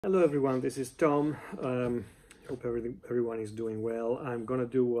Hello everyone, this is Tom. Hope everyone is doing well. I'm gonna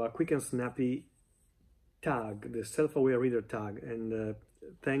do a quick and snappy tag, the self-aware reader tag, and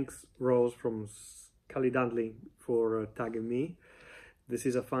thanks Rose from Scully Dudley for tagging me. This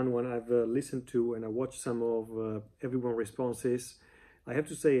is a fun one. I've listened to and I watched some of everyone's responses. I have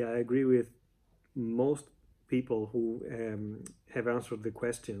to say I agree with most people who have answered the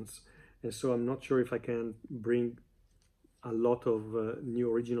questions, and so I'm not sure if I can bring a lot of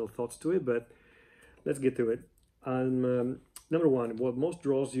new original thoughts to it, but let's get to it. Number one, what most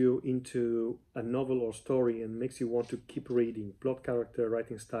draws you into a novel or story and makes you want to keep reading? Plot, character,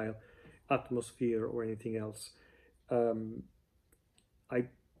 writing style, atmosphere, or anything else? I'm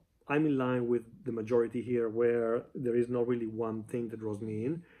in line with the majority here, where there is not really one thing that draws me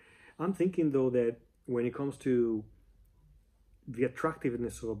in. I'm thinking though that when it comes to the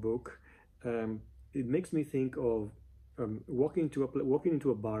attractiveness of a book, it makes me think of walking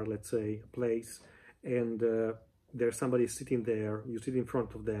into a bar, let's say, a place, and there's somebody sitting there. You sit in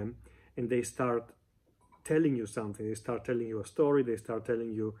front of them, and they start telling you something. They start telling you a story. They start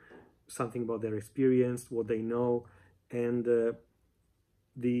telling you something about their experience, what they know, and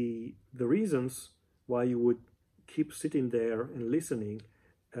the reasons why you would keep sitting there and listening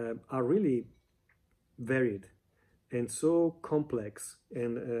are really varied and so complex,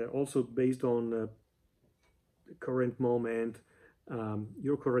 and also based on current moment,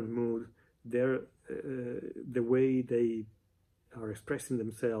 your current mood, the way they are expressing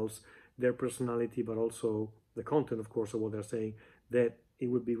themselves, their personality, but also the content, of course, of what they're saying, that it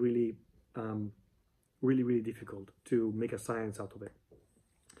would be really, really difficult to make a science out of it.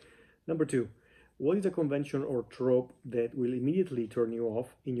 Number two, what is a convention or trope that will immediately turn you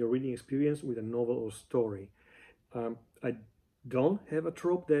off in your reading experience with a novel or story? I don't have a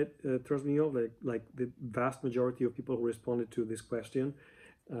trope that turns me off, like the vast majority of people who responded to this question.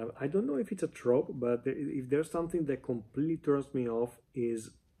 I don't know if it's a trope, but if there's something that completely turns me off is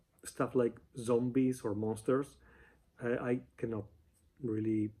stuff like zombies or monsters. I cannot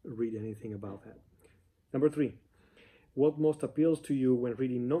really read anything about that. Number three, what most appeals to you when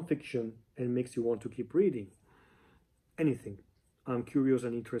reading nonfiction and makes you want to keep reading? Anything. I'm curious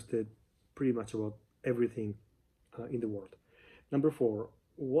and interested pretty much about everything in the world. Number four,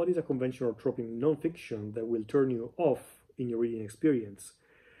 what is a convention or trope in nonfiction that will turn you off in your reading experience?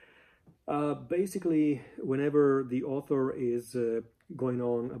 Basically, whenever the author is going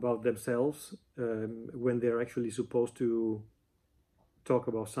on about themselves, when they're actually supposed to talk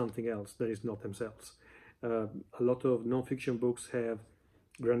about something else that is not themselves. A lot of nonfiction books have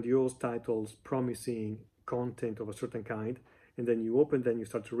grandiose titles promising content of a certain kind, and then you open them, you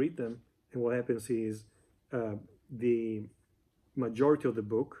start to read them, and what happens is the majority of the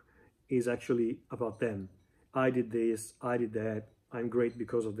book is actually about them. I did this, I did that, I'm great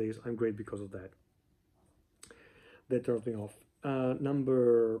because of this, I'm great because of that. That turns me off.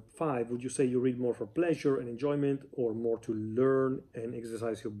 Number five, would you say you read more for pleasure and enjoyment or more to learn and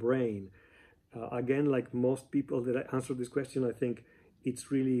exercise your brain? Again, like most people that I answered this question, I think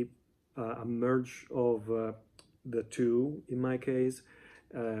it's really a merge of the two. In my case,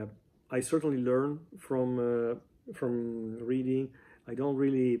 I certainly learn from reading. I don't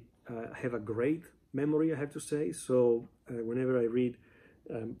really have a great memory, I have to say. So whenever I read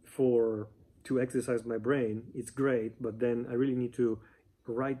to exercise my brain, it's great. But then I really need to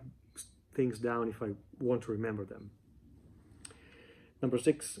write things down if I want to remember them. Number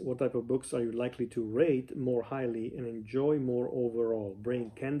six, what type of books are you likely to rate more highly and enjoy more overall?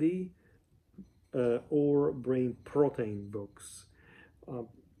 Brain candy or brain protein books?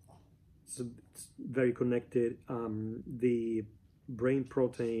 It's very connected. The brain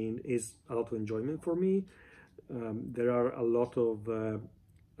protein is a lot of enjoyment for me. There are a lot of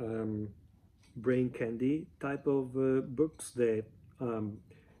brain candy type of books that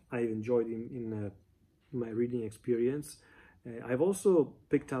I enjoyed in my reading experience. I've also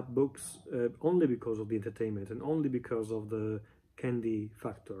picked up books only because of the entertainment and only because of the candy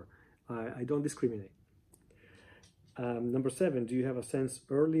factor. I don't discriminate. Number seven, do you have a sense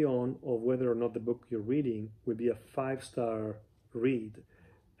early on of whether or not the book you're reading will be a 5-star read?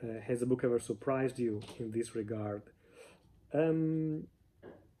 Has the book ever surprised you in this regard?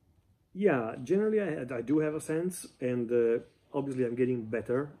 Yeah, generally I do have a sense, and obviously I'm getting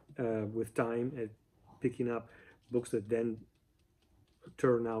better with time at picking up books that then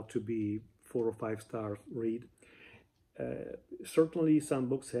turn out to be 4 or 5-star read. Certainly some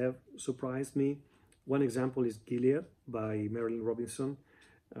books have surprised me. One example is Gilead by Marilyn Robinson.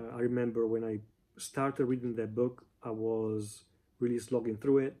 I remember when I started reading that book, I was really slogging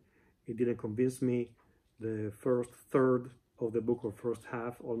through it. It didn't convince me. The first third of the book, or first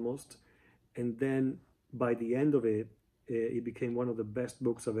half almost, and then by the end of it, it became one of the best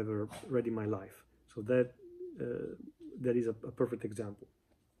books I've ever read in my life. So that is a perfect example.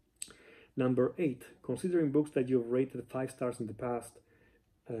 Number 8, considering books that you've rated 5 stars in the past,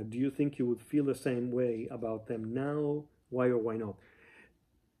 do you think you would feel the same way about them now? Why or why not?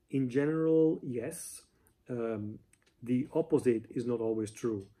 In general, yes. The opposite is not always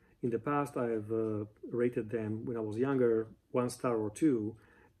true. In the past, I've rated them, when I was younger, 1 star or 2,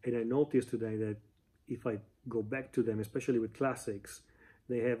 and I noticed today that if I go back to them, especially with classics,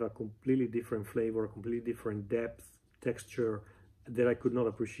 they have a completely different flavor, a completely different depth, texture that I could not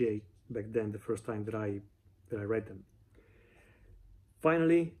appreciate back then the first time that I read them.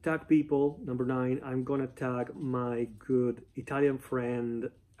 Finally, tag people. Number 9, I'm gonna tag my good Italian friend,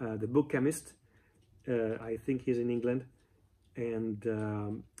 the book chemist. I think he's in England,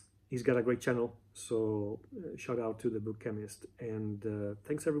 and he's got a great channel. So shout out to the book chemist, and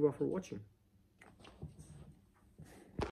thanks everyone for watching.